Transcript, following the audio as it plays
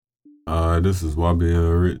This is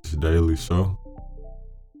YBL Rich Daily Show.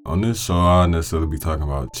 On this show, I'll necessarily be talking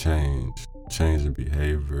about change in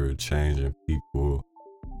behavior, change in people,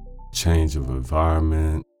 change of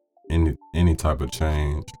environment, any type of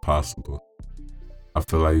change possible. I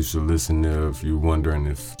feel like you should listen if you're wondering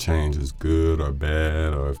if change is good or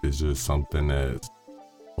bad, or if it's just something that's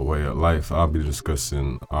a way of life. I'll be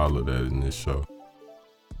discussing all of that in this show,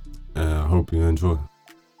 and I hope you enjoy.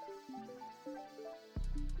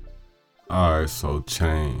 Alright, so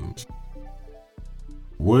change.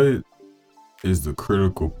 What is the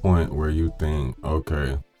critical point where you think,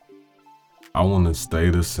 okay, I want to stay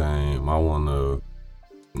the same, I want to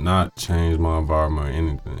not change my environment or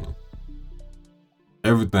anything?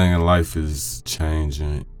 Everything in life is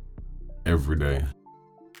changing every day.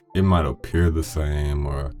 It might appear the same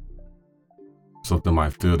or something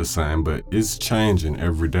might feel the same, but it's changing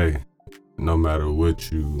every day, no matter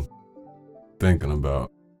what you thinking about.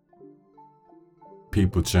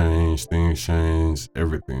 People change, things change,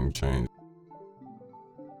 everything changes.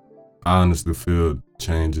 I honestly feel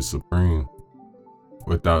change is supreme.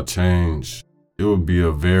 Without change, it would be a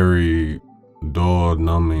very dull,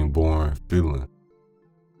 numbing, boring feeling.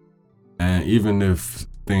 And even if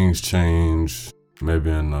things change,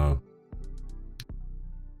 maybe in a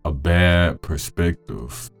bad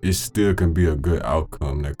perspective, it still can be a good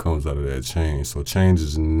outcome that comes out of that change. So change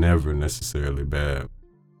is never necessarily bad.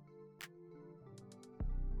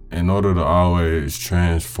 In order to always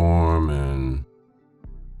transform and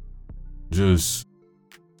just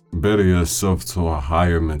better yourself to a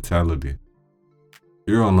higher mentality,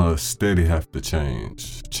 you're on a steady have to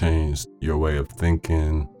change your way of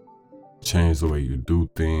thinking, change the way you do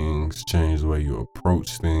things, change the way you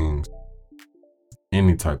approach things,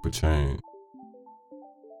 any type of change.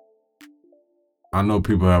 I know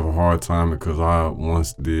people have a hard time because I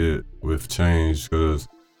once did with change, because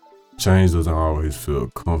change doesn't always feel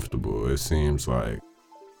comfortable. It seems like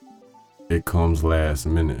it comes last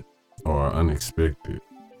minute or unexpected,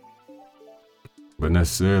 but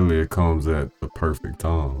necessarily it comes at the perfect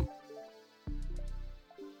time.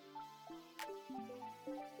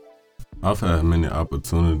 I've had many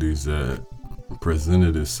opportunities that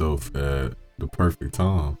presented itself at the perfect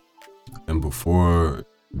time, and before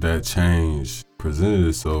that change presented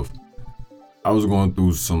itself, I was going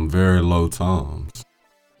through some very low times.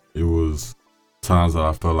 It was times that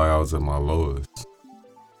I felt like I was at my lowest,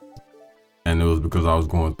 and it was because I was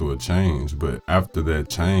going through a change. But after that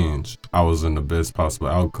change, I was in the best possible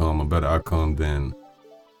outcome, a better outcome than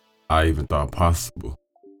I even thought possible.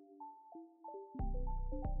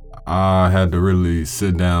 I had to really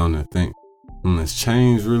sit down and think, is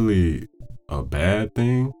change really a bad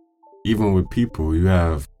thing? Even with people, you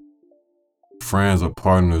have friends or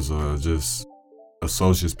partners or just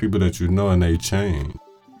associates, people that you know, and they change.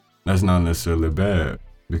 That's not necessarily bad,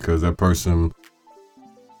 because that person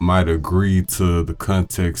might agree to the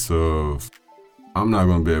context of, I'm not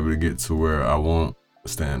going to be able to get to where I won't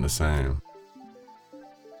stand the same.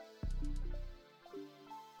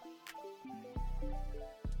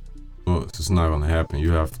 Well, it's just not going to happen.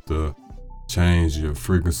 You have to change your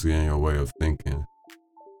frequency and your way of thinking.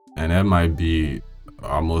 And that might be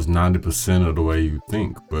almost 90% of the way you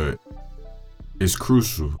think, but it's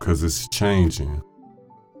crucial because it's changing.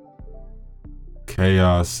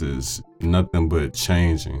 Chaos is nothing but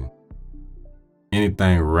changing.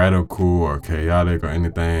 Anything radical or chaotic or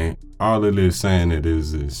anything, all it is saying it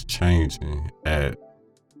is changing at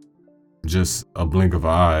just a blink of an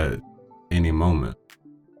eye at any moment.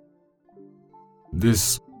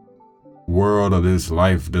 This world or this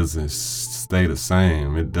life doesn't stay the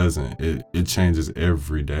same. It doesn't. It changes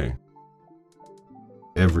every day.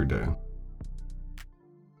 Every day.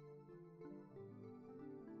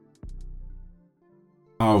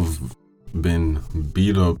 I've been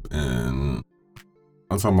beat up, and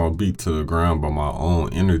I'm talking about beat to the ground by my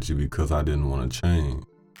own energy because I didn't want to change.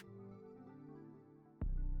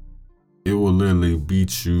 It will literally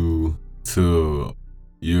beat you till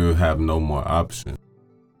you have no more option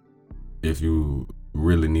if you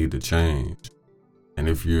really need to change. And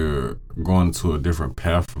if you're going to a different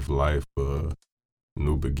path of life,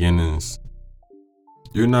 new beginnings,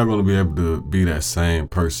 you're not going to be able to be that same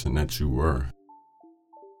person that you were.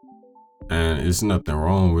 And it's nothing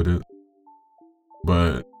wrong with it,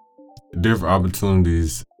 but different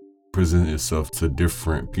opportunities present itself to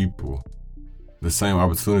different people. The same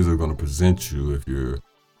opportunities are going to present you if you're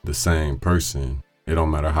the same person. It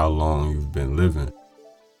don't matter how long you've been living.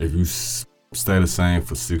 If you stay the same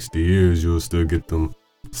for 60 years, you'll still get them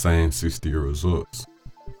same 60-year results.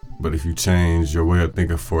 But if you change your way of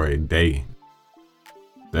thinking for a day,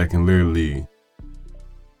 that can literally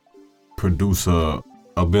produce a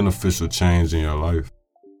beneficial change in your life.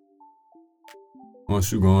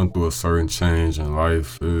 Once you're going through a certain change in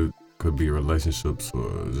life, it could be relationships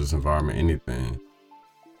or just environment, anything.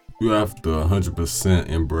 You have to 100%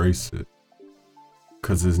 embrace it.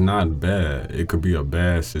 Because it's not bad. It could be a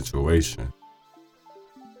bad situation.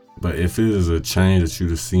 But if it is a change that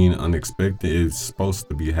you've seen unexpected, it's supposed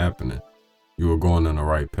to be happening. You are going on the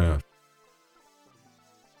right path.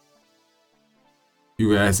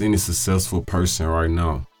 You ask any successful person right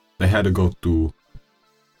now, they had to go through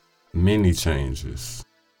many changes.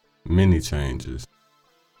 Many changes.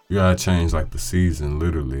 You gotta change like the season,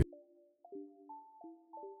 literally.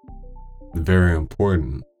 Very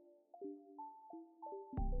important.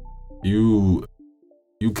 You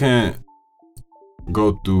can't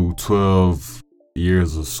go through 12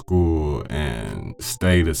 years of school and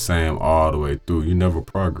stay the same all the way through. You never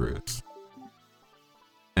progress.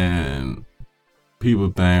 And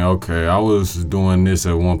people think, okay, I was doing this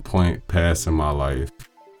at one point past in my life,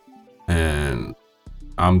 and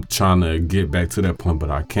I'm trying to get back to that point,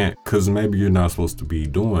 but I can't, because maybe you're not supposed to be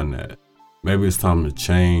doing that. Maybe it's time to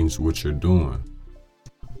change what you're doing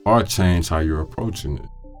or change how you're approaching it.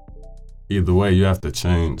 Either way, you have to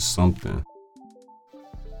change something.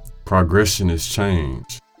 Progression is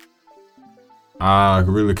change. I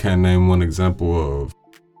really can't name one example of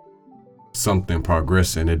something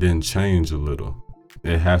progressing that didn't change a little.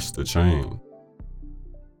 It has to change.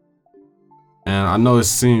 And I know it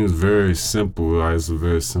seems very simple, like it's a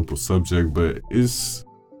very simple subject, but I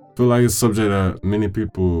feel like it's a subject that many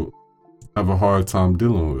people have a hard time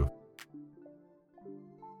dealing with.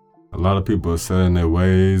 A lot of people are set in their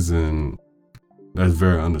ways, and that's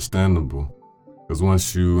very understandable. Because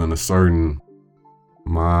once you in a certain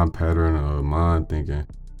mind pattern or mind thinking,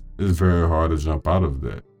 it's very hard to jump out of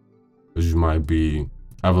that. Because you might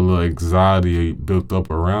have a little anxiety built up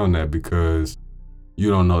around that because you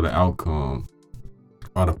don't know the outcome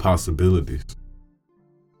or the possibilities.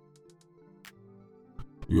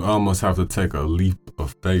 You almost have to take a leap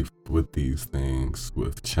of faith with these things,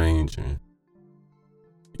 with changing.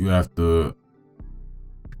 You have to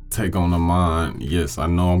take on the mind, yes, I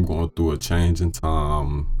know I'm going through a change in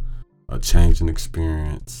time, a change in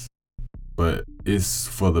experience, but it's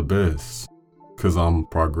for the best because I'm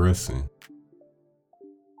progressing.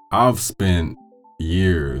 I've spent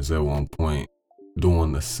years at one point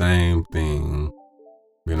doing the same thing,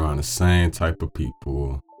 being around the same type of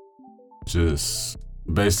people, just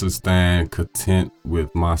basically staying content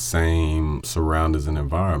with my same surroundings and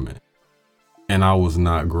environment. And I was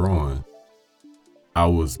not growing. I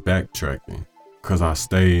was backtracking because I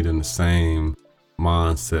stayed in the same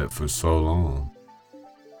mindset for so long.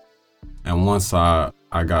 And once I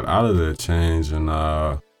got out of that change and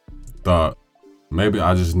I thought maybe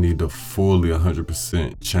I just need to fully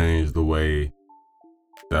 100% change the way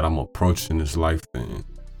that I'm approaching this life thing.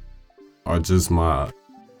 Or just my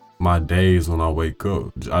days when I wake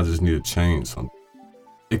up. I just need to change something.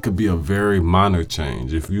 It could be a very minor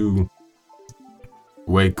change. If you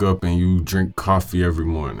wake up and you drink coffee every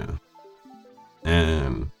morning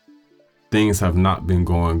and things have not been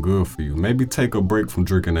going good for you, maybe take a break from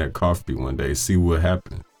drinking that coffee one day, see what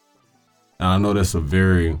happens. And I know that's a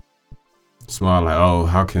very small, like, oh,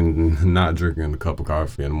 how can not drinking a cup of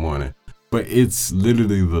coffee in the morning? But it's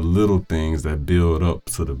literally the little things that build up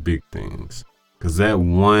to the big things. Because that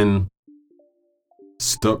one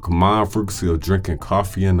stuck mind frequency of drinking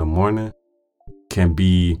coffee in the morning can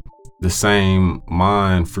be the same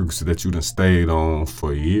mind frequency that you done stayed on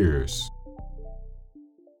for years.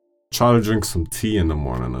 Try to drink some tea in the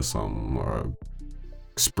morning or something, or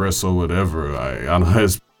espresso, whatever. I know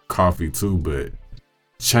it's coffee too, but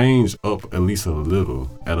change up at least a little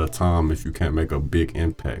at a time if you can't make a big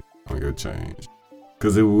impact on your change,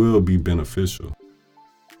 because it will be beneficial.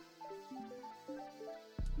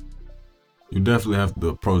 You definitely have to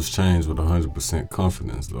approach change with 100%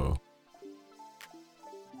 confidence though.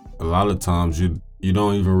 A lot of times you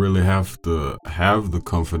don't even really have to have the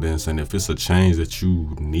confidence, and if it's a change that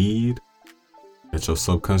you need, that your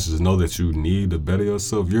subconscious know that you need to better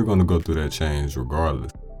yourself, you're going to go through that change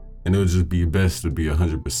regardless. And it'll just be best to be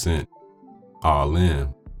 100% all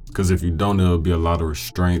in. Because if you don't, there'll be a lot of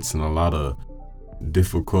restraints and a lot of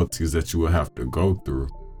difficulties that you will have to go through.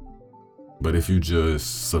 But if you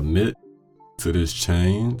just submit to this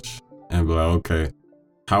change and be like, okay,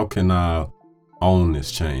 how can I own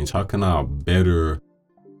this change? How can I better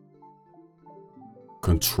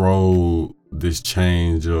control this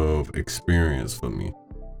change of experience for me?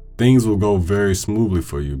 Things will go very smoothly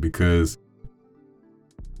for you, because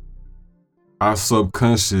our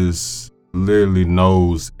subconscious literally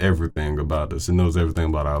knows everything about us. It knows everything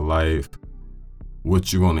about our life,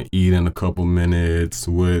 what you're gonna eat in a couple minutes,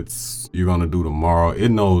 what you're gonna do tomorrow. It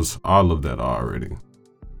knows all of that already.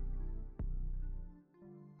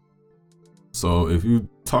 So if you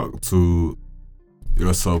talk to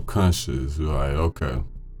your subconscious, you're like, okay,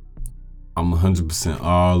 I'm 100%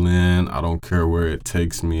 all in. I don't care where it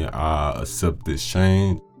takes me. I accept this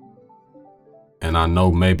change. And I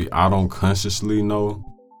know maybe I don't consciously know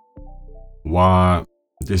why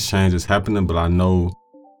this change is happening, but I know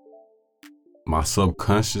my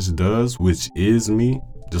subconscious does, which is me,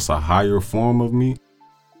 just a higher form of me.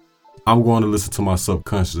 I'm going to listen to my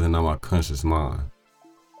subconscious and not my conscious mind.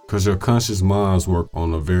 Because your conscious minds work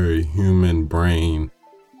on a very human brain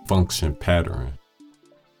function pattern.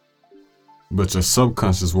 But your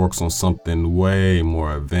subconscious works on something way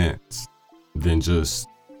more advanced than just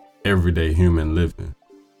everyday human living.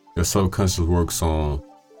 Your subconscious works on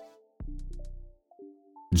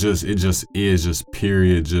just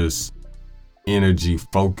energy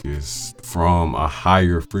focused from a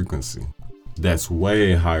higher frequency that's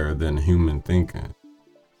way higher than human thinking.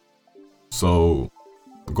 So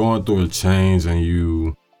going through a change and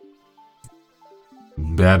you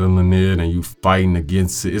battling it and you fighting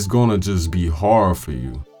against it, it's gonna just be hard for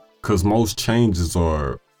you, because most changes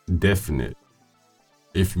are definite.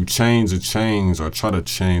 If you change a change or try to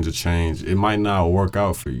change a change, it might not work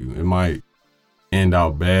out for you. It might end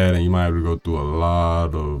out bad and you might have to go through a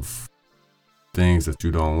lot of things that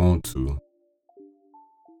you don't want to.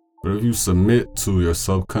 But if you submit to your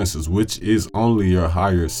subconscious, which is only your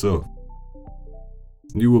higher self,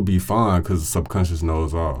 you will be fine, because the subconscious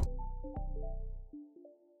knows all.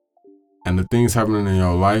 And the things happening in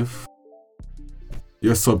your life,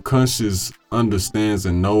 your subconscious understands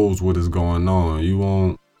and knows what is going on. You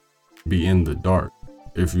won't be in the dark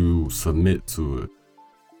if you submit to it.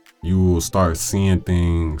 You will start seeing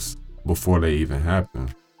things before they even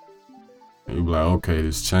happen. And you'll be like, okay,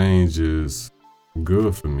 this change is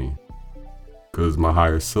good for me, because my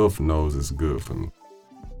higher self knows it's good for me.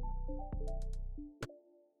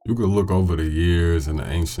 You could look over the years in the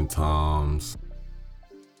ancient times.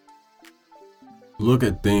 Look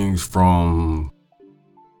at things from,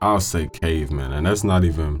 I'll say, cavemen, and that's not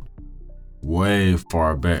even way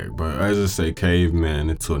far back, but I just say caveman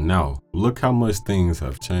until now. Look how much things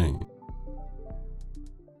have changed.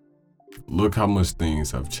 Look how much things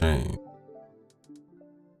have changed.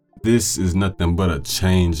 This is nothing but a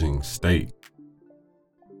changing state.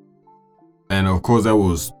 And of course that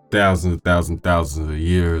was thousands of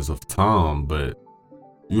years of time, but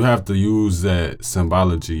you have to use that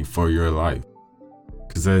symbology for your life,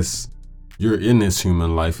 because you're in this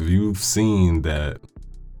human life. If you've seen that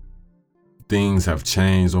things have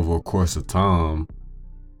changed over a course of time,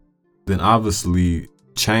 then obviously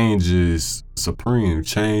change is supreme.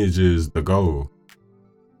 Change is the goal.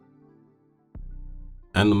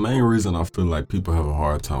 And the main reason I feel like people have a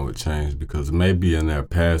hard time with change, because maybe in their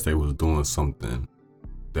past they was doing something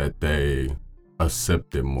that they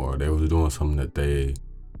accepted more. They was doing something that they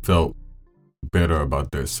felt better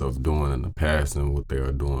about themselves doing in the past than what they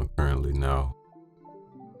are doing currently now.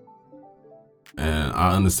 And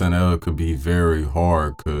I understand that it could be very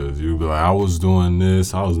hard, because you be like, I was doing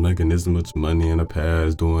this, I was making this much money in the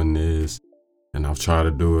past doing this, and I've tried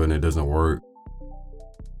to do it and it doesn't work.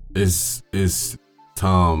 It's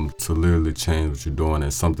time to literally change what you're doing,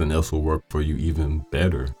 and something else will work for you even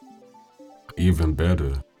better. Even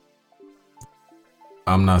better.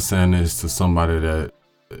 I'm not saying this to somebody that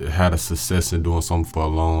had a success in doing something for a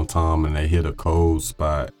long time and they hit a cold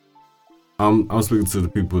spot. I'm speaking to the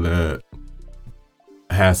people that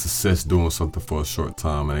had success doing something for a short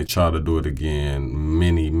time and they try to do it again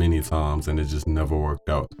many times and it just never worked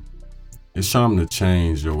out. It's time to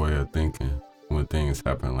change your way of thinking when things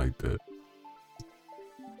happen like that.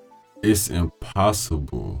 It's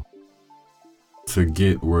impossible to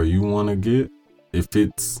get where you want to get if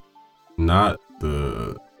it's not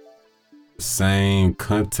the same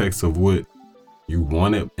context of what you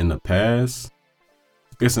wanted in the past.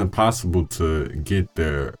 It's impossible to get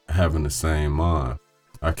there having the same mind.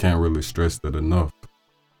 I can't really stress that enough.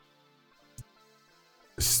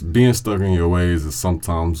 Being stuck in your ways is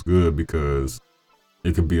sometimes good, because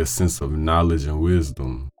it could be a sense of knowledge and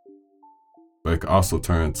wisdom, but it can also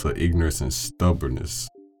turn to ignorance and stubbornness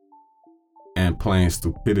and plain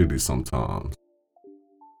stupidity sometimes.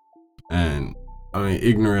 And I mean,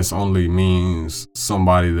 ignorance only means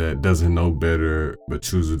somebody that doesn't know better but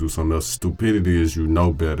chooses to do something else. Stupidity is you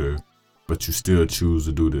know better but you still choose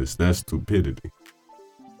to do this. That's stupidity.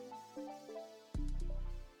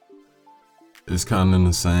 It's kind of in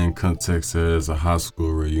the same context as a high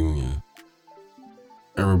school reunion.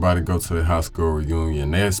 everybody go to the high school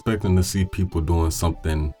reunion. They're expecting to see people doing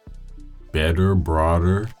something better,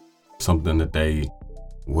 broader, something that they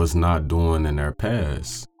was not doing in their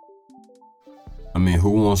past. I mean,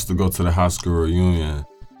 who wants to go to the high school reunion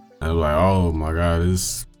and like, oh my God,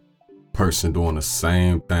 this person doing the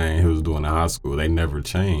same thing he was doing in high school? They never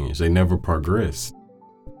changed. They never progressed.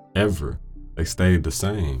 Ever. They stayed the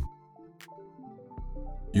same.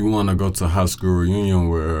 You want to go to a high school reunion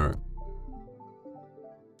where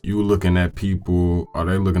you looking at people, or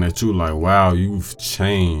they looking at you like, wow, you've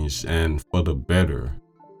changed and for the better.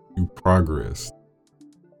 You progressed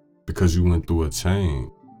because you went through a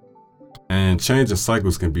change. And changing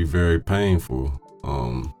cycles can be very painful.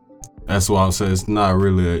 That's why I say it's not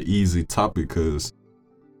really an easy topic, because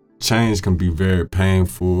change can be very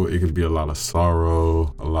painful. It can be a lot of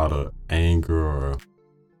sorrow, a lot of anger, or a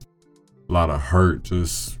lot of hurt.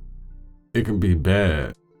 Just, it can be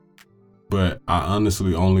bad. But I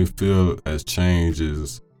honestly only feel as change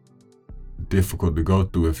is difficult to go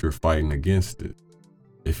through if you're fighting against it.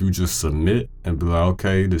 If you just submit and be like,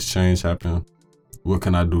 okay, this change happened, what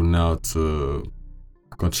can I do now to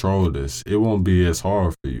control this? It won't be as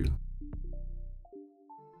hard for you.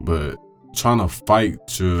 But trying to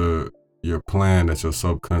fight your plan that your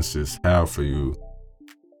subconscious have for you,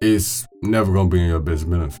 it's never gonna be in your best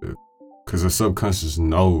benefit, because your subconscious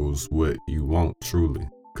knows what you want truly,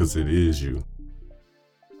 because it is you.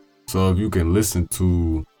 So if you can listen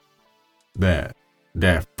to that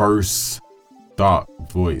first thought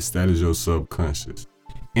voice, that is your subconscious.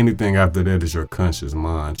 Anything after that is your conscious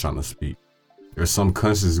mind trying to speak. Your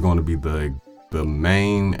subconscious is going to be the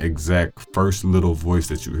main exact first little voice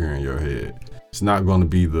that you hear in your head. It's not going to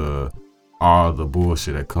be all the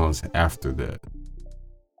bullshit that comes after that.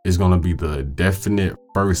 It's going to be the definite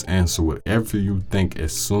first answer, whatever you think,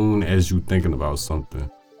 as soon as you thinking about something.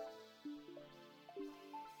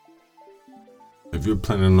 If you're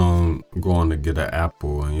planning on going to get an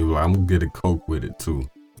apple and you're like, I'm gonna get a Coke with it too,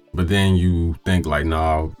 but then you think like,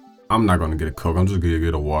 no, I'm not gonna get a Coke, I'm just gonna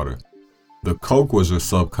get a water. The Coke was your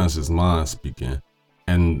subconscious mind speaking,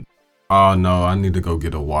 and oh no, I need to go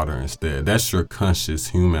get a water instead. That's your conscious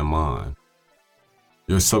human mind.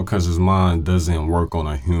 Your subconscious mind doesn't work on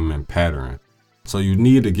a human pattern. So you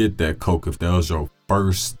need to get that Coke if that was your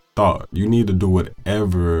first thought. You need to do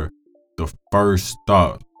whatever the first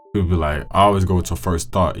thought. People be like, I always go with your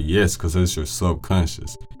first thought. Yes, because it's your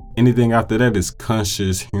subconscious. Anything after that is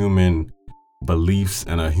conscious human beliefs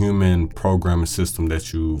and a human programming system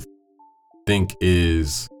that you think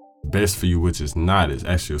is best for you, which is not. It's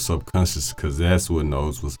actually your subconscious, because that's what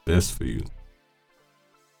knows what's best for you.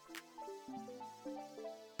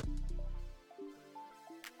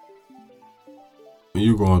 When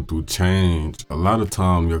you're going through change, a lot of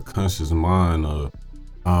time your conscious mind,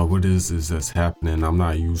 what is this that's happening? I'm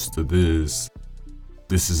not used to this.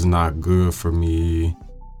 This is not good for me.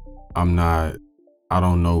 I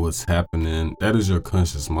don't know what's happening. That is your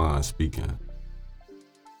conscious mind speaking.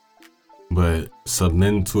 But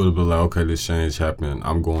submitting to it, be like, okay, this change happened.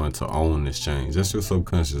 I'm going to own this change. That's your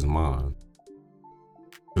subconscious mind.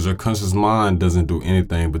 Because your conscious mind doesn't do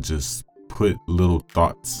anything but just put little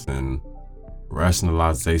thoughts and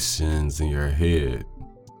rationalizations in your head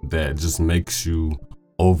that just makes you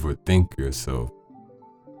overthink yourself.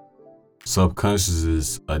 Subconscious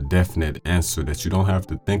is a definite answer that you don't have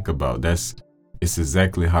to think about. It's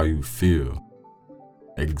exactly how you feel.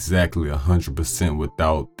 Exactly 100%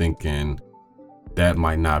 without thinking that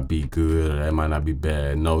might not be good or that might not be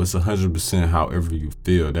bad. No, it's 100% however you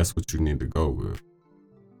feel. That's what you need to go with.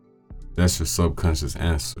 That's your subconscious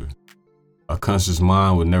answer. A conscious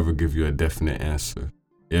mind would never give you a definite answer.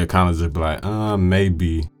 It'll kind of just be like,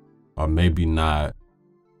 maybe or maybe not.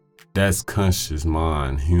 That's conscious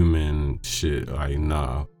mind, human shit. Like,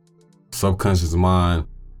 nah. Subconscious mind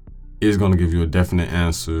is going to give you a definite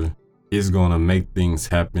answer. It's going to make things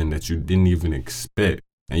happen that you didn't even expect.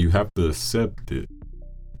 And you have to accept it.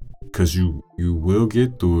 Because you will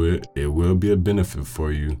get through it. It will be a benefit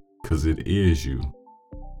for you. Because it is you.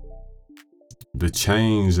 The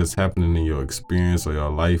change that's happening in your experience or your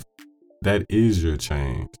life, that is your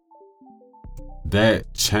change.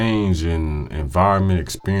 That change in environment,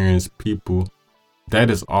 experience, people, that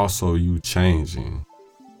is also you changing.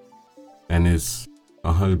 And it's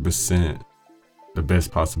 100% the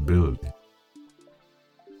best possibility.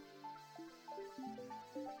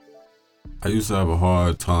 I used to have a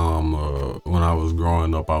hard time when I was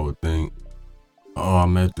growing up. I would think, oh, I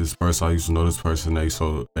met this person, I used to know this person,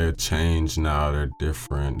 they're changed now, they're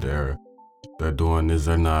different, they're doing this,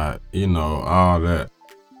 they're not, all that.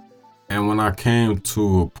 And when I came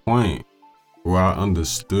to a point where I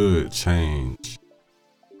understood change,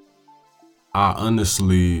 I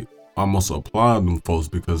honestly almost applaud them folks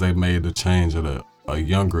because they made the change at a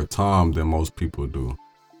younger time than most people do.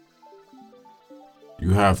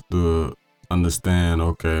 You have to understand,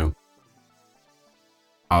 okay,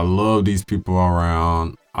 I love these people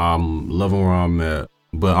around, I'm loving where I'm at,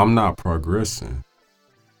 but I'm not progressing.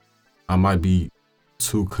 I might be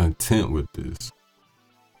too content with this.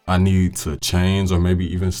 I need to change or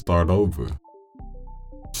maybe even start over.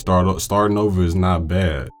 Starting over is not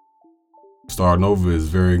bad. Starting over is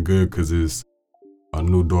very good because it's a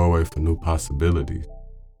new doorway for new possibilities.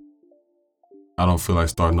 I don't feel like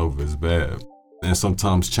starting over is bad. And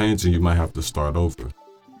sometimes changing, you might have to start over.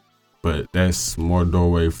 But that's more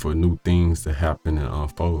doorway for new things to happen and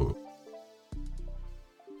unfold.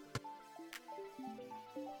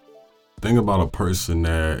 Think about a person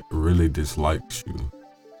that really dislikes you.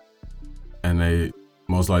 And they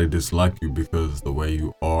most likely dislike you because the way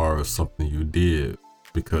you are or something you did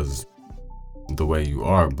because the way you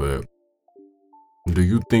are. But do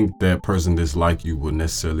you think that person dislike you would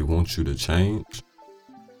necessarily want you to change?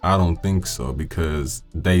 I don't think so, because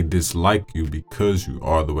they dislike you because you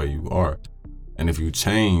are the way you are. And if you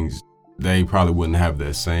change, they probably wouldn't have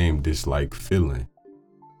that same dislike feeling.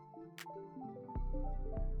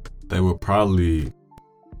 They would probably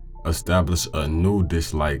establish a new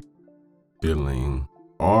dislike feeling.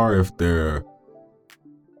 Or if they're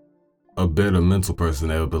a better mental person,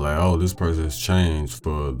 they'll be like, oh, this person has changed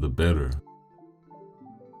for the better.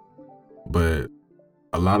 But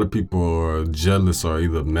a lot of people are jealous or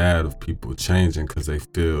either mad of people changing because they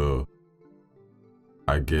feel,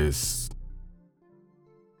 I guess,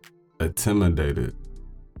 intimidated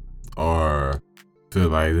or feel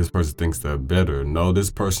like this person thinks they're better. No,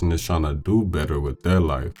 this person is trying to do better with their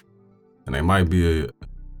life. And they might be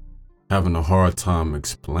having a hard time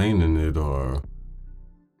explaining it or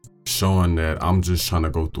showing that I'm just trying to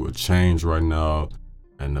go through a change right now.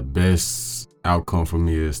 And the best outcome for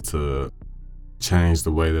me is to change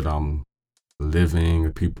the way that I'm living, the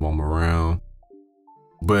people I'm around.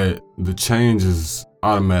 But the change is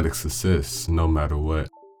automatic success no matter what.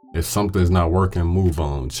 If something's not working, move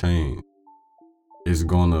on, change. It's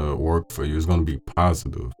gonna work for you. It's gonna be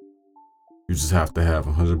positive. You just have to have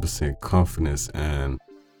 100% confidence and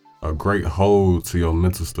a great hold to your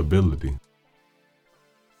mental stability.